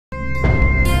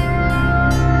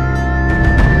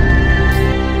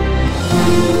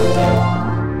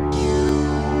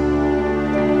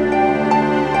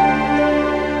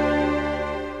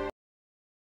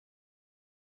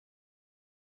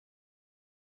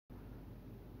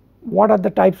what are the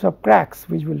types of cracks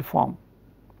which will form?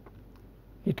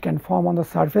 It can form on the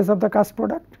surface of the cast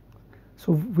product,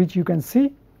 so which you can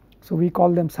see. So, we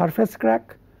call them surface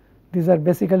crack. These are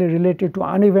basically related to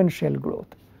uneven shell growth.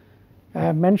 I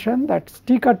have mentioned that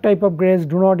sticker type of grades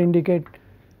do not indicate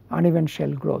uneven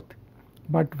shell growth,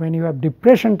 but when you have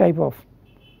depression type of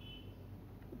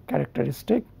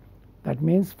characteristic, that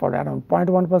means for around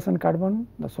 0.1% carbon,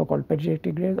 the so called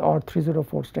petrictic grades or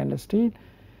 304 stainless steel,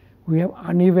 we have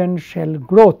uneven shell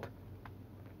growth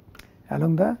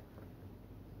along the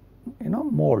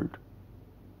mold.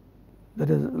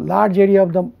 There is a large area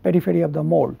of the periphery of the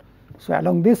mold. So,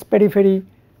 along this periphery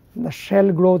the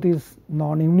shell growth is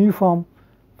non-uniform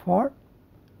for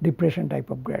depression type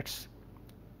of grades.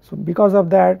 So, because of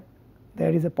that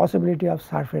there is a possibility of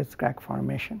surface crack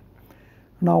formation.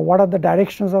 Now, what are the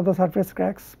directions of the surface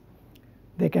cracks?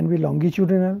 They can be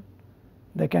longitudinal,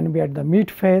 they can be at the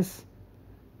mid face,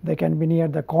 they can be near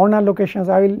the corner locations.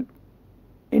 I will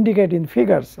indicate in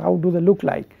figures how do they look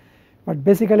like, but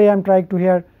basically I am trying to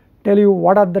here tell you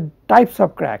what are the types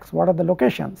of cracks, what are the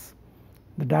locations,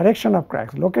 the direction of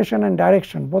cracks. Location and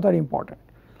direction both are important.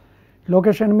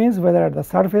 Location means whether at the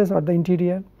surface or the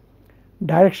interior,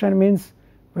 direction means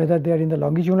whether they are in the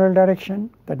longitudinal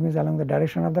direction, that means along the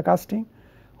direction of the casting,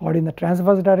 or in the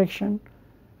transverse direction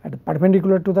at the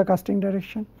perpendicular to the casting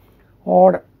direction,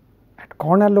 or at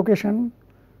corner location.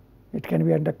 It can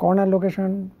be at the corner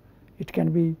location, it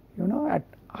can be at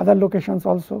other locations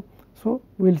also. So,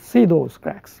 we will see those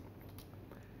cracks.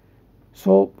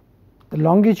 So, the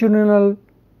longitudinal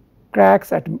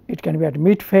cracks it can be at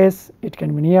mid face, it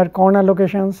can be near corner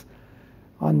locations,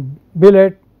 on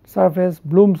billet surface,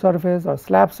 bloom surface or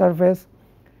slab surface,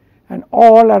 and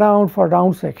all around for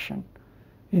round section.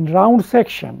 In round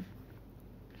section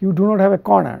you do not have a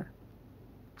corner,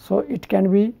 so it can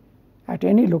be at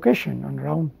any location on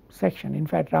round section. In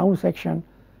fact, round section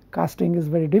casting is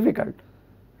very difficult.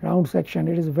 Round section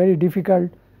it is very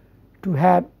difficult to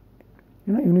have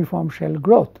uniform shell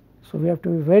growth. So, we have to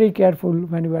be very careful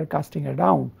when we are casting a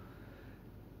round,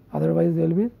 otherwise there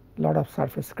will be a lot of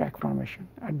surface crack formation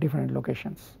at different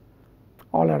locations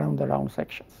all around the round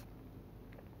sections.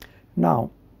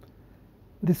 Now,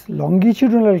 this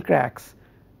longitudinal cracks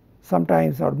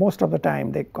sometimes or most of the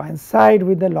time they coincide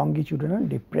with the longitudinal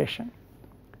depression.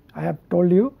 I have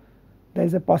told you there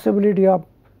is a possibility of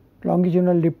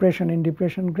longitudinal depression in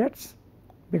depression grades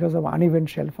because of uneven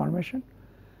shell formation.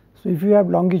 So, if you have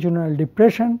longitudinal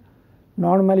depression,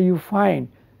 normally you find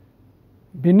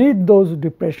beneath those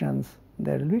depressions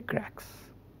there will be cracks.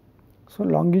 So,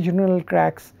 longitudinal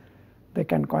cracks they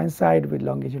can coincide with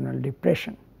longitudinal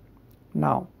depression.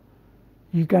 Now,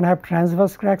 you can have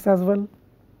transverse cracks as well.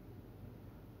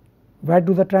 Where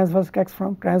do the transverse cracks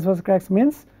from? Transverse cracks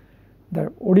means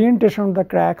the orientation of the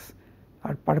cracks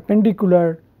are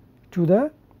perpendicular to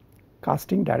the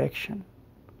casting direction.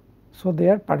 So, they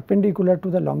are perpendicular to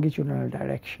the longitudinal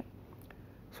direction.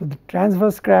 So, the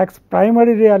transverse cracks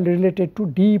primarily are related to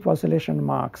deep oscillation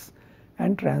marks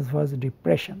and transverse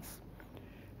depressions.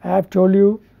 I have told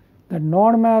you that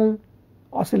normal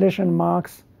oscillation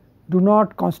marks do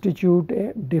not constitute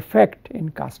a defect in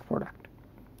cast product.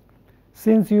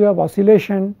 Since you have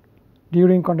oscillation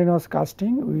during continuous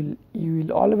casting, you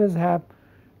will always have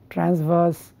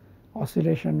transverse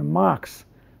oscillation marks.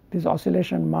 These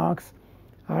oscillation marks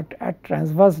are at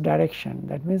transverse direction,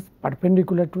 that means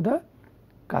perpendicular to the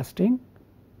casting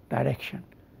direction.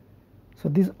 So,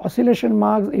 these oscillation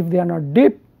marks, if they are not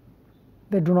deep,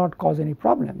 they do not cause any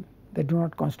problem, they do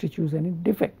not constitute any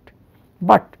defect.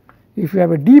 But if you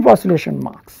have a deep oscillation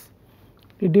marks,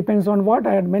 it depends on what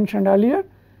I had mentioned earlier.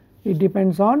 It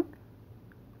depends on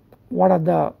what are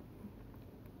the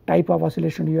type of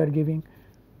oscillation you are giving,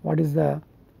 what is the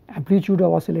amplitude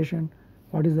of oscillation,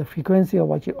 what is the frequency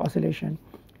of oscillation.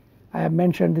 I have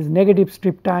mentioned this negative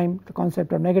strip time, the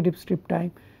concept of negative strip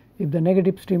time. If the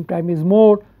negative strip time is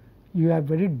more, you have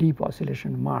very deep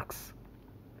oscillation marks.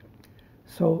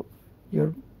 So,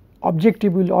 your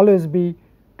objective will always be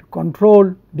to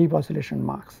control deep oscillation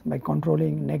marks by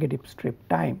controlling negative strip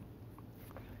time.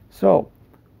 So,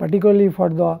 particularly for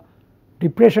the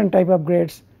depression type of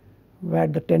grades where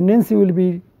the tendency will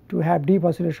be to have deep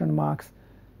oscillation marks,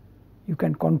 you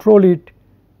can control it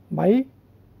by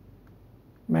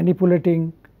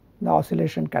manipulating the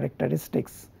oscillation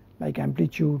characteristics like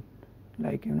amplitude,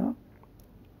 like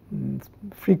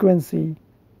frequency.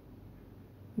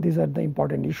 These are the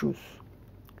important issues.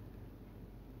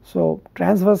 So,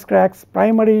 transverse cracks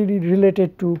primarily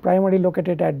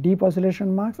located at deep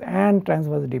oscillation marks and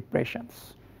transverse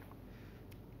depressions.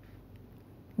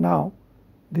 Now,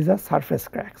 these are surface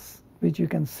cracks which you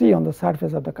can see on the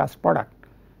surface of the cast product.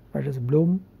 that is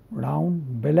bloom,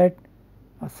 round, billet,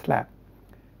 or slab.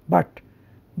 But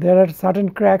there are certain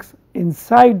cracks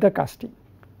inside the casting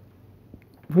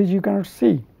which you cannot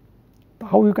see.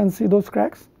 How you can see those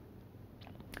cracks?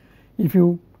 If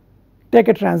you take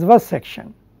a transverse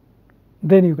section,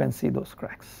 then you can see those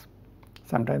cracks.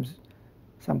 Sometimes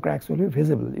some cracks will be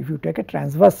visible if you take a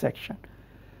transverse section.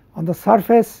 On the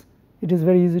surface it is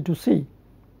very easy to see,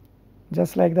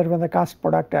 just like that when the cast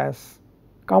product has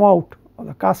come out of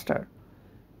the caster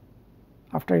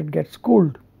after it gets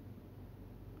cooled,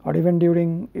 or even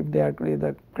during, if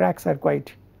the cracks are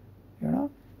quite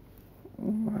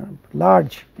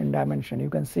large in dimension, you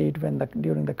can see it when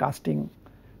during the casting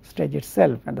stage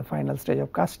itself, and the final stage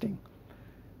of casting,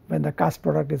 when the cast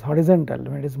product is horizontal,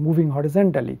 when it is moving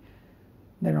horizontally,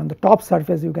 then on the top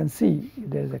surface you can see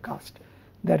there is a cast,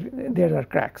 there are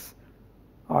cracks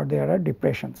or there are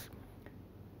depressions,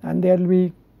 and there will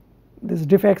be these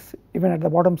defects even at the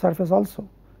bottom surface also,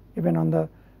 even on the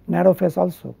narrow face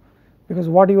also, because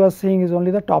what you are seeing is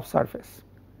only the top surface.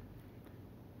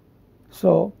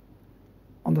 So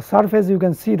on the surface you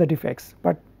can see the defects,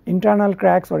 but internal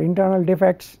cracks or internal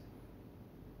defects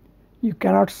you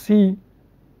cannot see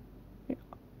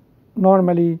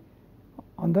normally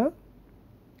on the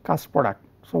cast product.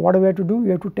 So what do we have to do? We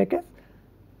have to take a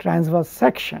transverse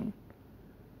section,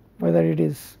 whether it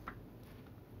is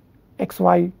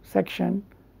XY section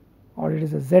or it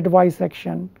is a ZY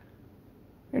section,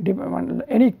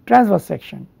 any transverse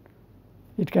section.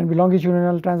 It can be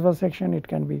longitudinal transverse section, it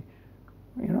can be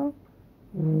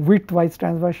widthwise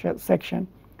transverse section.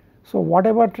 So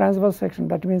whatever transverse section,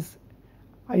 that means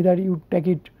either you take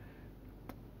it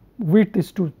width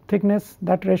is to thickness,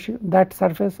 that ratio, that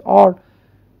surface, or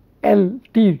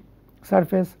LT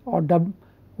surface, or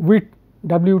width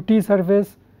WT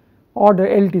surface, or the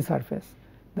LT surface.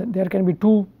 There can be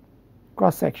two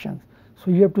cross sections.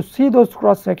 So you have to see those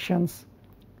cross sections,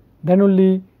 then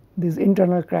only these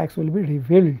internal cracks will be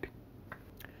revealed.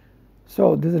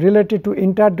 So this is related to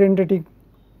interdendritic.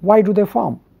 Why do they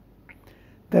form?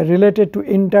 They are related to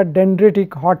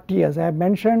interdendritic hot tears. I have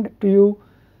mentioned to you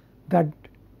that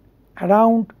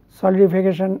around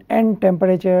solidification end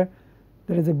temperature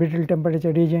there is a brittle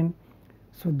temperature region.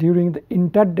 So during the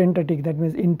interdendritic, that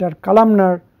means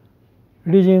intercolumnar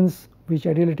regions which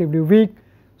are relatively weak,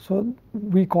 so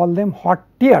we call them hot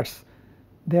tears.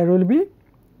 There will be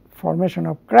formation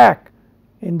of crack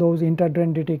in those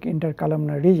interdendritic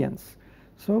intercolumnar regions,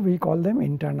 so we call them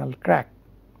internal crack.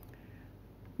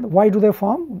 Why do they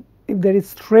form? If there is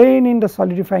strain in the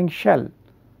solidifying shell,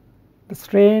 the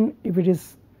strain, if it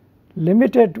is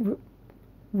limited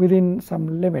within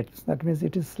some limits, that means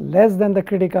it is less than the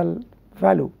critical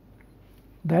value,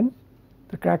 then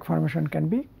the crack formation can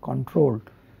be controlled.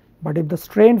 But if the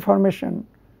strain generation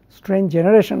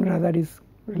rather is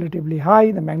relatively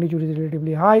high, the magnitude is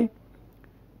relatively high,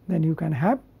 then you can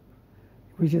have,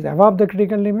 which is above the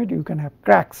critical limit, you can have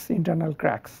cracks, internal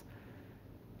cracks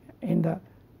in the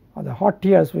hot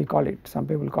tears we call it, some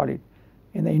people call it,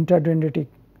 in the interdendritic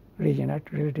region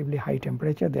at relatively high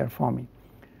temperature they are forming.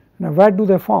 Now where do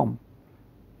they form?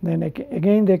 Then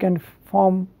again they can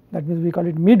form, that means we call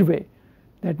it midway,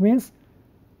 that means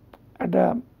at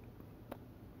the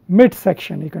mid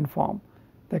section you can form.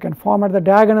 They can form at the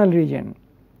diagonal region,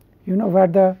 where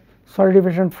the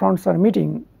solidification fronts are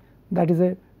meeting, that is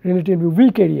a relatively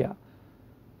weak area.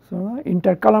 So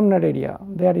intercolumnar area,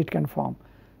 there it can form.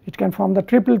 It can form the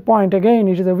triple point, again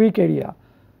it is a weak area.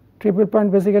 Triple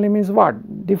point basically means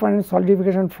what? Different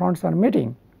solidification fronts are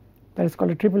meeting, that is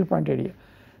called a triple point area.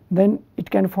 Then it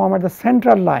can form at the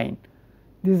central line,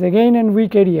 this is again a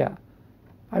weak area.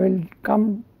 I will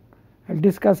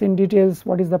discuss in details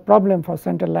what is the problem for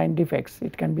central line defects.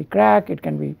 It can be crack, it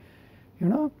can be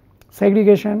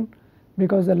segregation,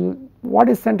 because what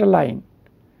is central line?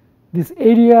 This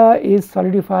area is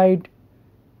solidified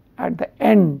at the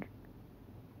end,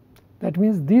 that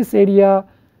means this area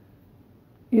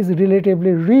is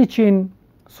relatively rich in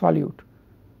solute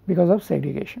because of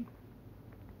segregation.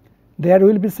 There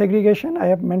will be segregation, I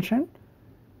have mentioned,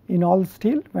 in all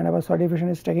steel whenever solidification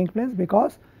is taking place,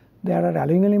 because there are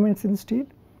alloying elements in steel,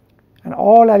 and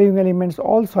all alloying elements,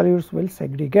 all solutes will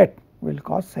segregate, will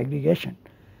cause segregation.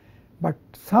 But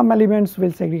some elements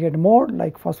will segregate more,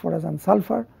 like phosphorus and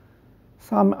sulfur.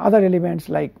 Some other elements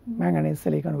like manganese,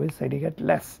 silicon will segregate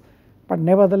less. But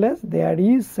nevertheless there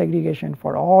is segregation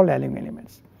for all alloying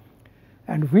elements.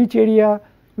 And which area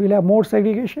will have more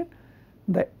segregation?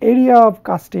 The area of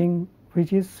casting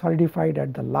which is solidified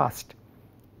at the last,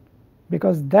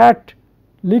 because that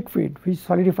liquid which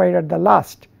solidified at the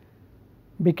last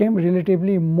became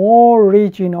relatively more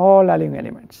rich in all alloying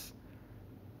elements.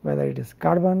 whether it is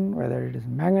carbon, whether it is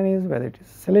manganese, whether it is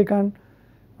silicon,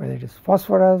 whether it is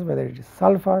phosphorus, whether it is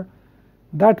sulfur,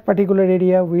 that particular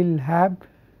area will have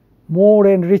more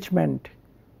enrichment.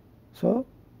 So,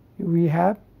 we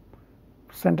have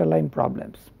center line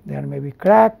problems. There may be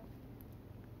crack,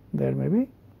 there may be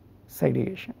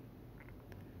segregation.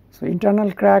 So,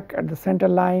 internal crack at the center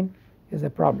line is a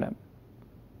problem,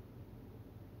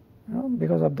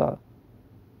 because of the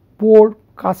poor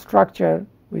cast structure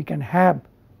we can have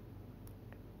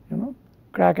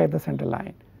crack at the center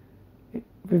line. If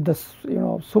the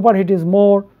superheat is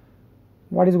more,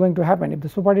 what is going to happen? If the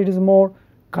superheat is more,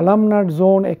 columnar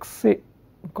zone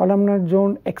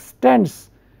extends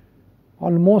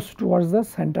almost towards the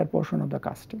center portion of the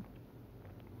casting.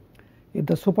 If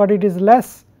the superheat is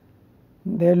less,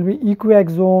 there will be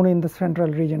equiax zone in the central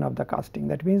region of the casting.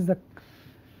 That means the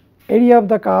area of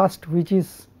the cast which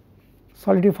is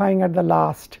solidifying at the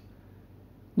last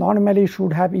normally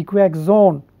should have equiax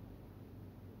zone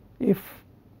if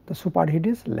the superheat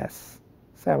is less,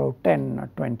 say about 10 or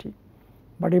 20.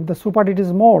 But if the superheat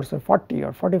is more, say 40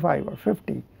 or 45 or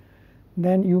 50,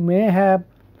 then you may have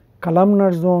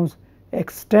columnar zones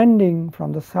extending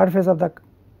from the surface of the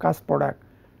cast product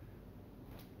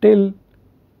till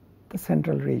the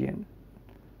central region.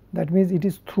 That means it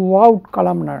is throughout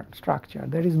columnar structure,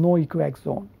 there is no equiax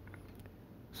zone.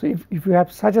 So, if you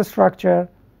have such a structure,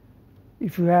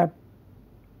 if you have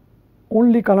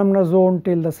only columnar zone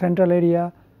till the central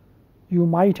area, you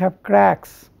might have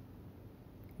cracks,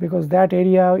 because that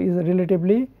area is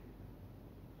relatively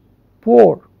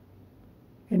poor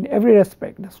in every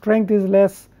respect. The strength is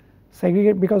less,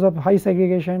 because of high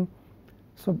segregation.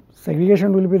 So,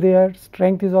 segregation will be there,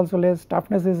 strength is also less,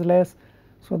 toughness is less.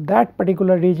 So, that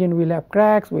particular region will have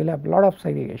cracks, will have lot of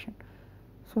segregation.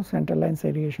 So, center line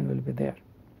segregation will be there.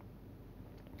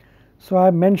 So, I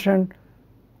have mentioned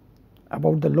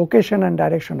about the location and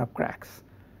direction of cracks.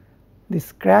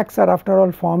 These cracks are after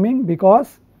all forming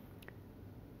because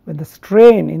when the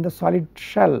strain in the solid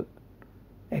shell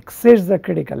exceeds the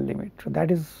critical limit. So, that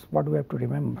is what we have to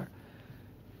remember.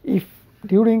 If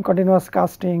during continuous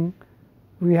casting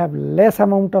we have less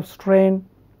amount of strain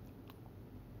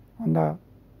on the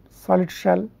solid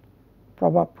shell,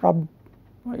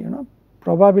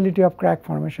 probability of crack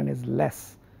formation is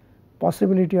less,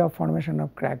 possibility of formation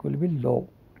of crack will be low.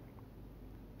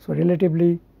 So,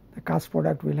 relatively the cast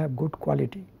product will have good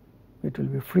quality, it will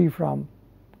be free from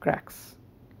cracks.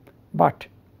 But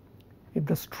if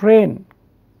the strain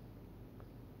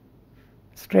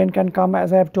can come,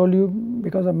 as I have told you,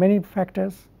 because of many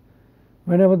factors.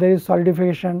 Whenever there is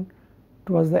solidification,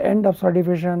 towards the end of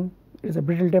solidification is a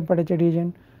brittle temperature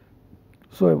region.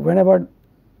 So, whenever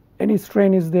any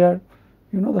strain is there,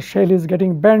 the shell is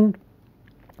getting bent,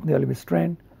 there will be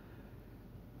strain.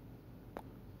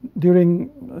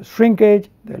 During shrinkage,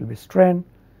 there will be strain.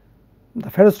 The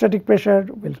ferrostatic pressure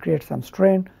will create some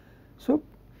strain. So,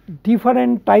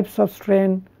 different types of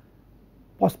strain,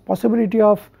 possibility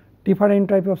of different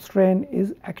type of strain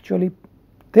is actually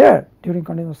there during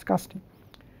continuous casting.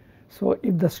 So,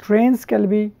 if the strains can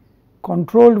be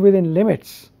controlled within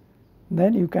limits,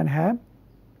 then you can have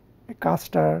a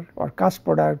caster or cast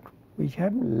product which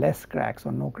have less cracks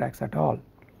or no cracks at all.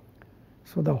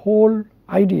 So, the whole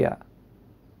idea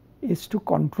is to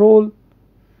control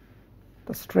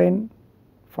the strain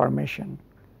formation,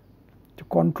 to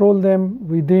control them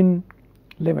within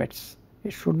limits.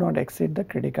 It should not exceed the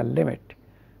critical limit,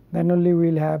 then only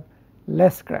we will have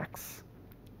less cracks.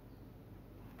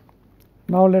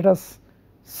 Now, let us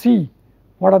see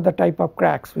what are the type of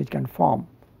cracks which can form.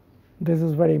 This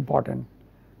is very important.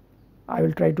 I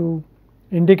will try to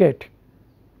indicate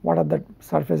what are the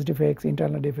surface defects,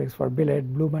 internal defects for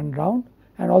billet, bloom and round,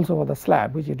 and also for the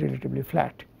slab which is relatively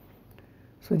flat.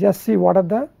 So, just see what are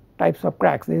the types of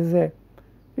cracks. This is a,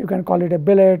 you can call it a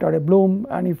billet or a bloom,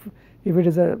 and if it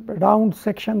is a round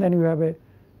section, then you have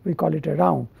we call it a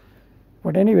round.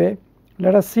 But anyway,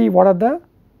 let us see what are the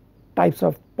types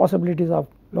of possibilities of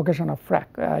location of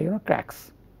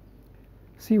cracks.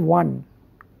 See, one,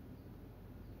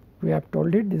 we have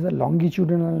told it, these are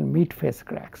longitudinal mid face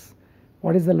cracks.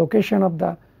 What is the location of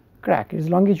the crack? It is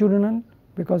longitudinal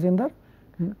because in the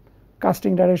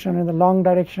casting direction in the long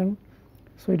direction,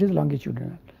 so it is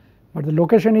longitudinal. But the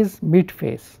location is mid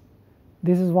face.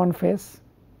 This is one face,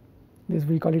 this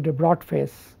we call it a broad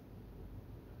face.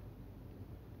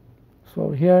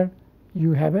 So, here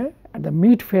you have at the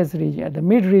mid face region, at the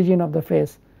mid region of the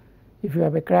face, if you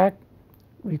have a crack,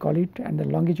 we call it, and the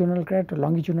longitudinal crack or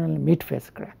longitudinal mid face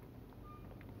crack.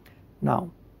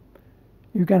 Now,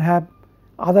 you can have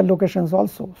other locations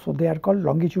also, so they are called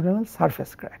longitudinal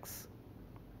surface cracks,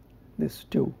 these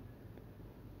two.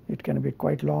 It can be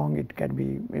quite long, it can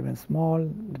be even small,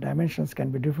 the dimensions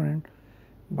can be different,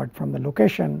 but from the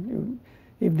location,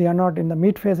 if they are not in the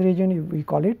mid-phase region, we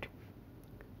call it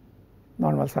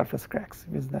normal surface cracks.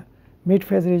 If it is the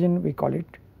mid-phase region, we call it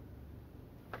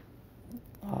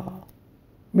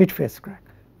mid-phase crack.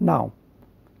 Now,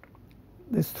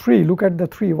 this 3, look at the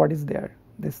 3, what is there?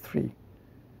 This 3.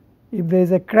 If there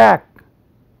is a crack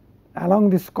along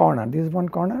this corner, this is one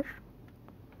corner,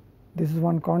 this is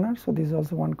one corner, so this is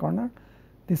also one corner.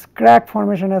 This crack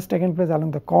formation has taken place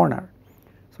along the corner.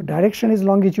 So, direction is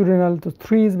longitudinal, so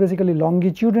 3 is basically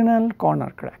longitudinal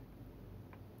corner crack.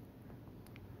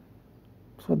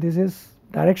 So, this is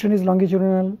direction is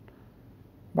longitudinal,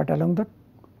 but along the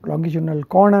longitudinal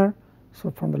corner.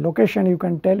 So, from the location you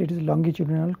can tell it is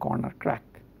longitudinal corner crack.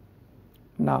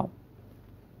 Now,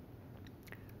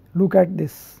 look at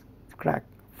this crack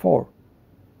 4.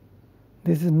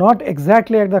 This is not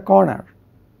exactly at the corner,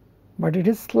 but it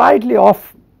is slightly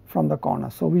off from the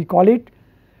corner. So, we call it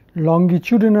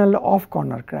longitudinal off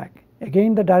corner crack.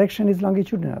 Again the direction is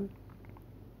longitudinal,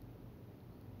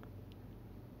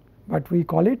 but we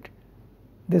call it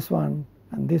this one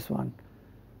and this one.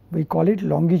 We call it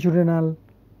longitudinal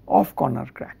off corner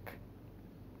crack.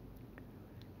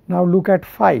 Now, look at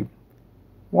 5.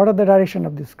 What are the direction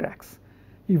of these cracks?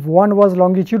 If 1 was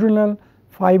longitudinal,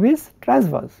 5 is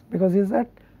transverse, because it is at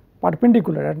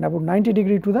perpendicular at about 90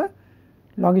 degree to the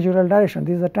longitudinal direction.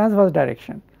 This is the transverse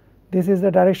direction. This is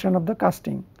the direction of the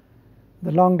casting,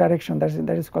 the long direction, that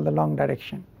is called the long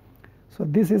direction. So,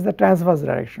 this is the transverse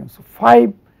direction. So,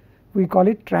 5 we call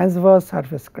it transverse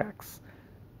surface cracks,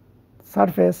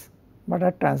 surface but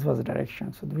at transverse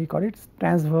direction. So, we call it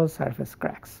transverse surface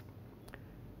cracks.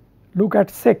 Look at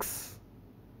 6,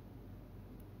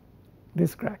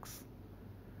 these cracks.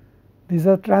 These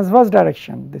are transverse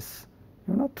direction. This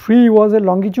 3 was a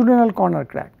longitudinal corner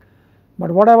crack, but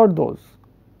what about those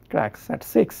cracks at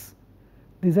 6?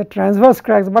 These are transverse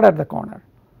cracks but at the corner.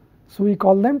 So, we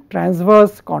call them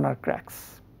transverse corner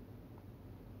cracks.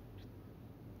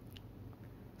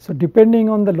 So, depending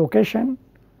on the location,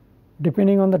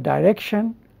 depending on the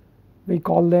direction, we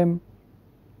call them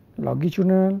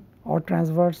longitudinal or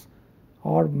transverse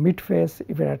or mid-face.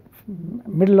 If we are at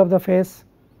middle of the face,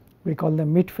 we call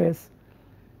them mid-face.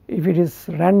 If it is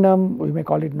random, we may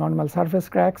call it normal surface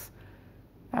cracks,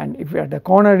 and if we are at the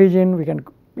corner region,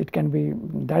 it can be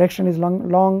direction is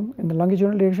long in the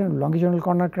longitudinal direction, longitudinal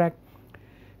corner crack.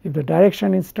 If the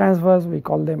direction is transverse, we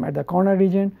call them at the corner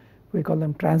region, we call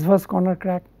them transverse corner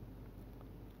crack.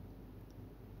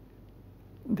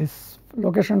 This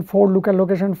location 4, look at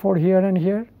location 4 here and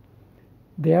here,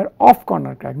 they are off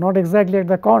corner crack, not exactly at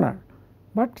the corner,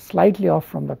 but slightly off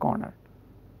from the corner,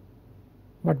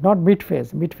 but not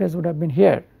mid-phase. Mid-phase would have been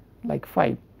here like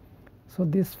 5. So,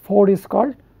 this 4 is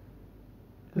called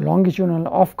longitudinal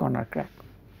off corner crack,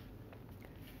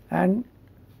 and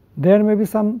there may be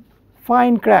some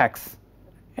fine cracks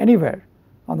anywhere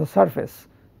on the surface.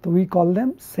 So, we call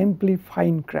them simply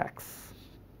fine cracks.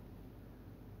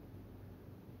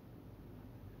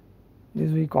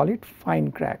 This we call it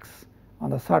fine cracks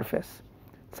on the surface.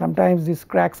 Sometimes these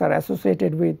cracks are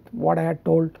associated with what I had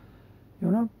told,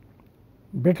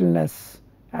 brittleness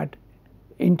at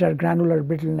intergranular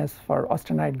brittleness for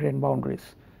austenite grain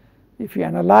boundaries. If you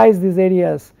analyze these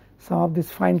areas, some of these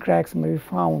fine cracks may be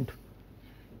found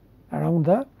around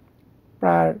the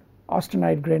prior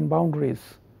austenite grain boundaries,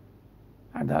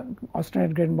 and the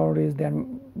austenite grain boundaries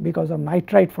then because of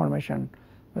nitride formation,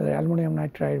 whether aluminum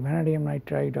nitride, vanadium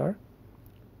nitride, or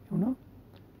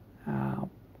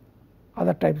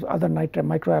other types, other nitride,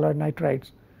 microalloy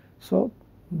nitrides. So,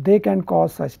 they can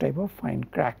cause such type of fine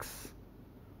cracks.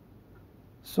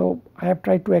 So, I have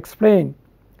tried to explain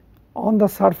on the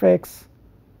surface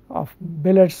of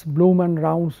billets, Blumen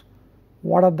rounds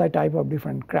what are the type of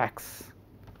different cracks.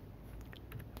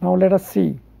 Now, let us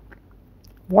see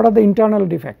what are the internal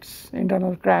defects,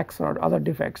 internal cracks or other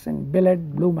defects in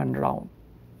billet, Blumen round.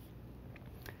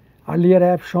 Earlier I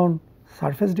have shown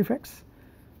surface defects.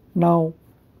 Now,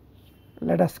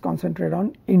 let us concentrate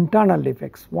on internal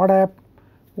defects. What are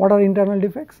internal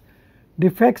defects?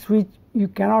 Defects which you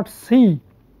cannot see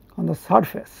on the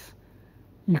surface,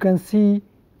 you can see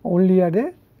only at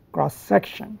a cross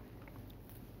section.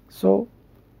 So,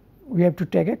 we have to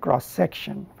take a cross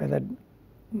section, whether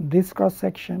this cross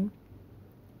section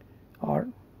or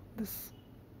this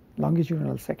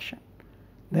longitudinal section,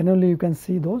 then only you can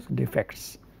see those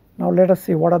defects. Now, let us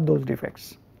see what are those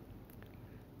defects.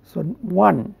 So,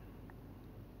 1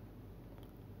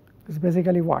 is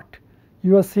basically what?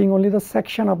 You are seeing only the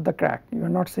section of the crack, you are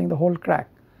not seeing the whole crack.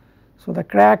 So, the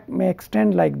crack may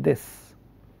extend like this.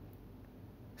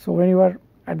 So, when you are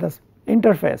at the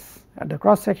interface, at the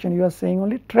cross section, you are seeing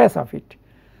only trace of it.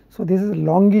 So, this is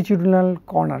longitudinal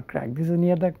corner crack. This is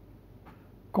near the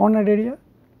corner area,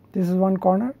 this is one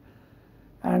corner,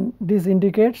 and this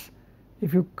indicates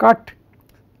if you cut,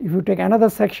 if you take another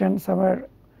section somewhere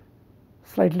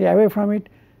slightly away from it,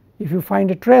 if you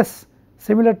find a trace,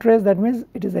 similar trace, that means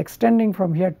it is extending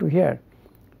from here to here.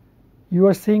 You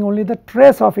are seeing only the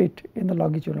trace of it in the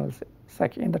longitudinal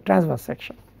section, in the transverse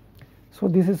section. So,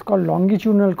 this is called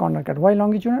longitudinal corner crack. Why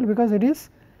longitudinal? Because it is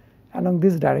along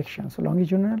this direction. So,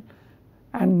 longitudinal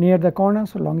and near the corner,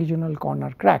 so longitudinal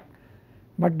corner crack.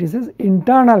 But this is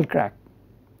internal crack,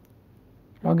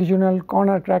 longitudinal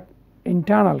corner crack,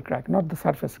 internal crack, not the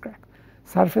surface crack.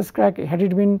 Surface crack, had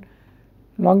it been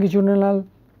longitudinal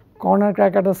corner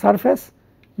crack at the surface,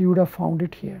 you would have found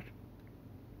it here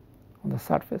on the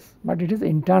surface, but it is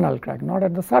internal crack, not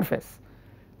at the surface,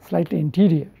 slightly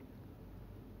interior.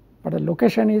 But the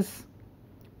location is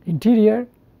interior,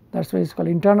 that is why it is called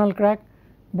internal crack,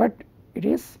 but it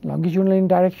is longitudinal in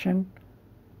direction.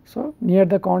 So, near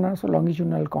the corner, so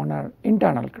longitudinal corner,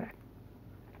 internal crack.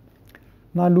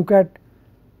 Now, look at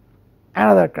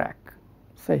another crack,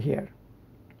 say here,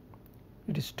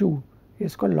 it is 2, it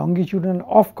is called longitudinal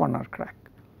off corner crack.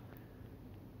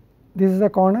 This is the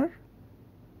corner,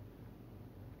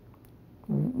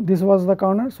 this was the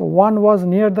corner, so 1 was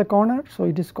near the corner, so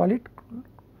it is called it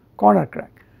corner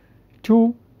crack.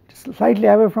 2 is slightly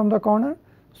away from the corner,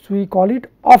 so we call it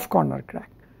off corner crack,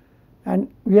 and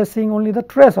we are seeing only the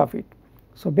trace of it.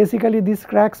 So, basically these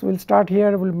cracks will start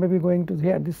here, will maybe going to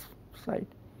here, this side.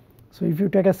 So, if you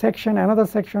take a section, another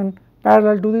section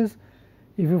parallel to this,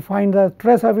 if you find the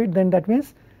trace of it, then that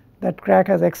means that crack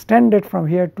has extended from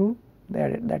here to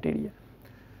there, that area.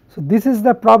 So, this is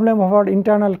the problem of our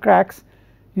internal cracks.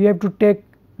 You have to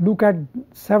look at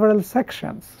several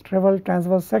sections, several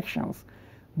transverse sections.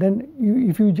 Then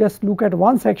if you just look at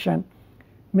one section,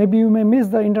 maybe you may miss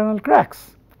the internal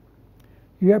cracks.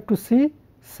 You have to see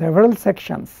several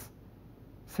sections,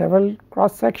 several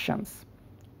cross sections,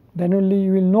 then only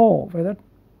you will know whether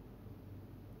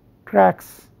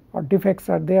cracks or defects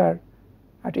are there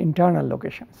at internal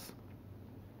locations.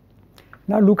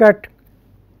 Now, look at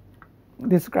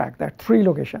this crack, there are 3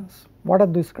 locations. What are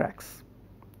these cracks?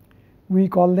 We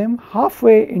call them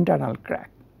halfway internal crack.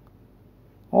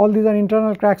 All these are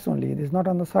internal cracks only, it is not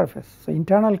on the surface. So,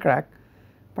 internal crack,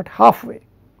 but halfway,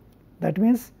 that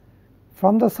means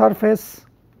from the surface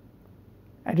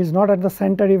it is not at the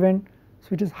center even, so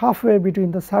it is halfway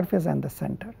between the surface and the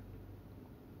center.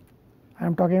 I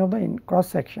am talking of the cross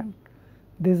section,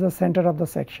 this is the center of the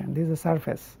section, this is the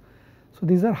surface. So,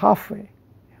 these are halfway,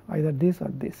 either this or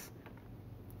this.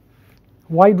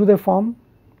 Why do they form?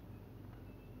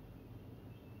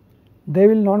 They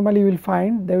will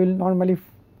normally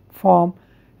form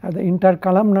at the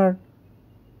intercolumnar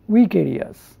weak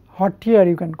areas, hot tear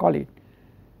you can call it,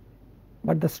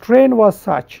 but the strain was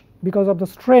such, because of the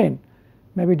strain,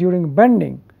 maybe during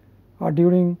bending or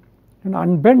during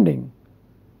unbending,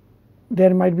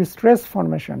 there might be stress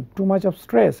formation, too much of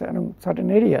stress in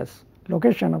certain areas,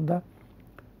 location of the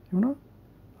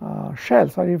shell,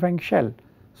 solidifying shell.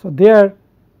 So, there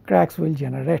cracks will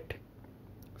generate.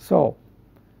 So,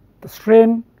 the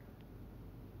strain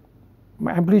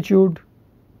amplitude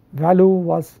value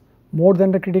was more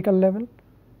than the critical level.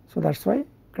 So, that is why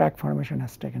crack formation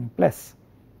has taken place,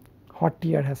 hot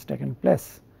tear has taken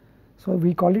place. So,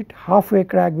 we call it halfway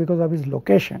crack because of its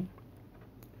location.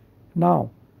 Now,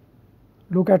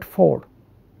 look at 4.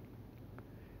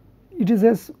 It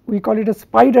is we call it a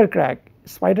spider crack.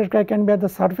 Spider crack can be at the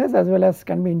surface as well as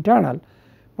can be internal,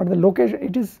 but the location,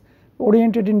 it is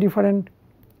oriented in different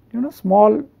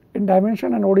small in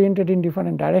dimension and oriented in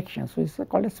different directions. So, it is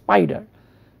called a spider,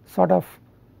 sort of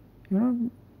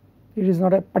it is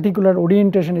not a particular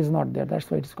orientation is not there, that is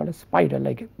why it is called a spider,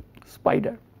 like a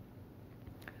spider.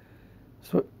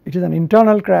 So, it is an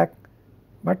internal crack,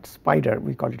 but spider,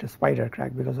 we call it a spider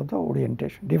crack because of the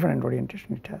orientation, different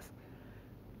orientation it has.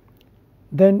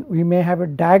 Then we may have a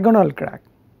diagonal crack,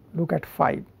 look at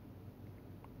 5.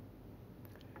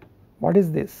 What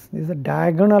is this? This is a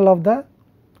diagonal of the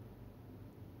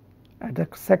at the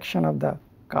section of the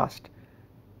cast.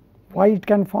 Why it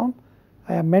can form?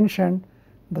 I have mentioned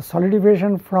the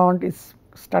solidification front is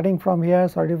starting from here,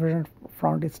 solidification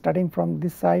front is starting from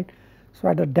this side. So,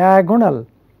 at the diagonal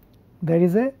there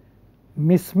is a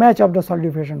mismatch of the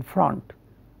solidification front.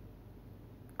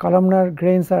 Columnar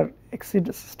grains are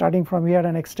starting from here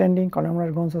and extending,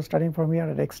 columnar grains are starting from here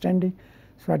and extending.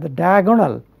 So, at the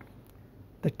diagonal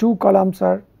the 2 columns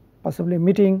are possibly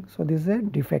meeting. So, this is a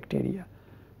defect area.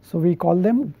 So, we call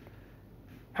them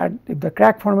if the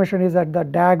crack formation is at the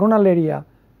diagonal area,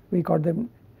 we call them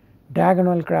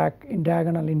diagonal crack,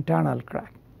 diagonal internal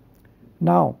crack.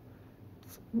 Now,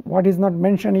 what is not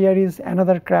mentioned here is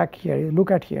another crack here. You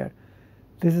look at here,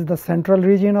 this is the central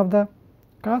region of the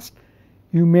cast.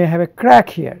 You may have a crack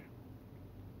here.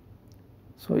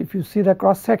 So, if you see the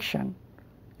cross section,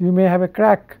 you may have a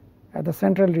crack at the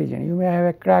central region, you may have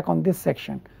a crack on this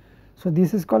section. So,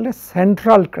 this is called a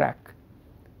central crack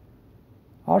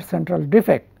or central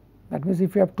defect. That means,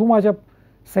 if you have too much of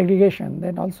segregation,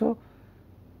 then also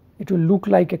it will look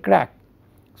like a crack.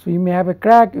 So, you may have a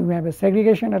crack, you may have a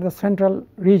segregation at the central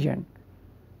region.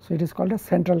 So, it is called a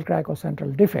central crack or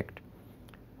central defect.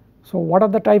 So, what are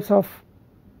the types of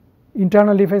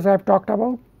internal defects I have talked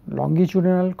about?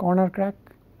 Longitudinal corner crack,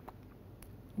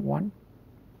 one.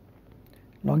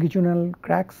 Longitudinal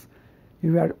cracks,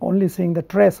 you are only seeing the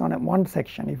trace on one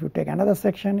section. If you take another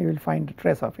section, you will find a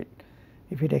trace of it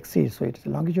if it exceeds. So, it is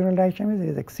longitudinal direction means it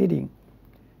is exceeding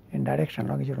in direction,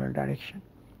 longitudinal direction,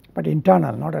 but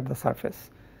internal, not at the surface.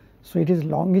 So, it is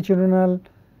longitudinal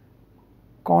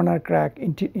corner crack,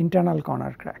 internal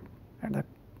corner crack.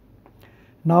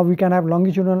 Now, we can have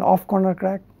longitudinal off corner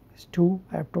crack, is 2.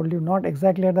 I have told you, not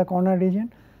exactly at the corner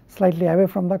region, slightly away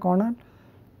from the corner,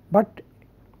 but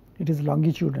it is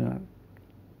longitudinal.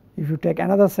 If you take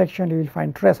another section, you will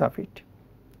find trace of it.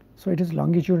 So, it is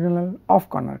longitudinal off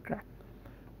corner crack.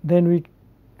 Then we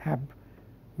have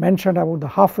mentioned about the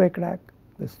halfway crack,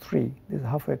 this 3, this is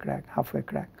halfway crack, halfway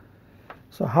crack.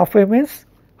 So, halfway means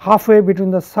halfway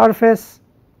between the surface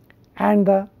and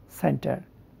the center,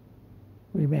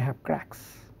 we may have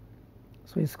cracks.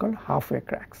 So, it is called halfway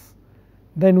cracks.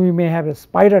 Then we may have a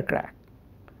spider crack,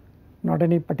 not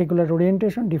any particular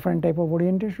orientation, different type of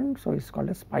orientation. So, it is called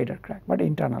a spider crack, but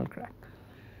internal crack.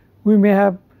 We may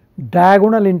have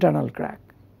diagonal internal crack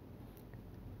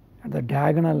at the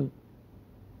diagonal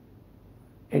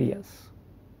areas,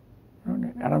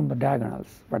 around the diagonals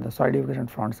where the solidification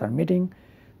fronts are meeting.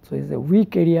 So, it is a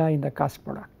weak area in the cast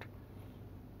product.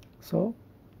 So,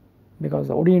 because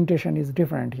the orientation is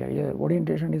different here,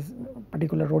 orientation is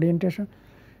particular orientation,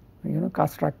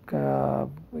 cast track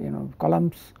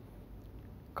columns,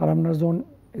 columnar zone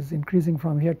is increasing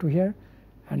from here to here,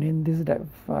 and in this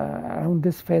around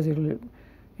this phase it will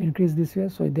increase this way.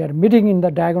 So, they are meeting in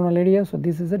the diagonal area. So,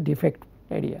 this is a defect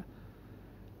area.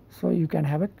 So, you can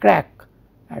have a crack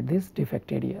at these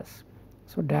defect areas.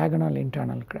 So, diagonal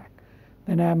internal crack.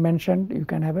 Then I have mentioned you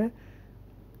can have a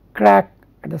crack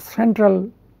at the central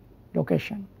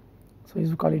location. So,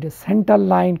 you call it a central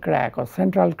line crack or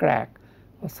central crack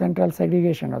or central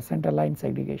segregation or central line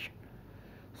segregation.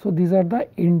 So, these are the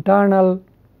internal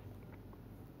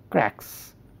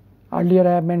cracks. Earlier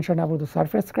I have mentioned about the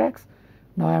surface cracks.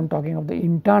 Now, I am talking of the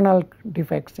internal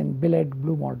defects in billet,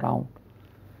 bloom or round.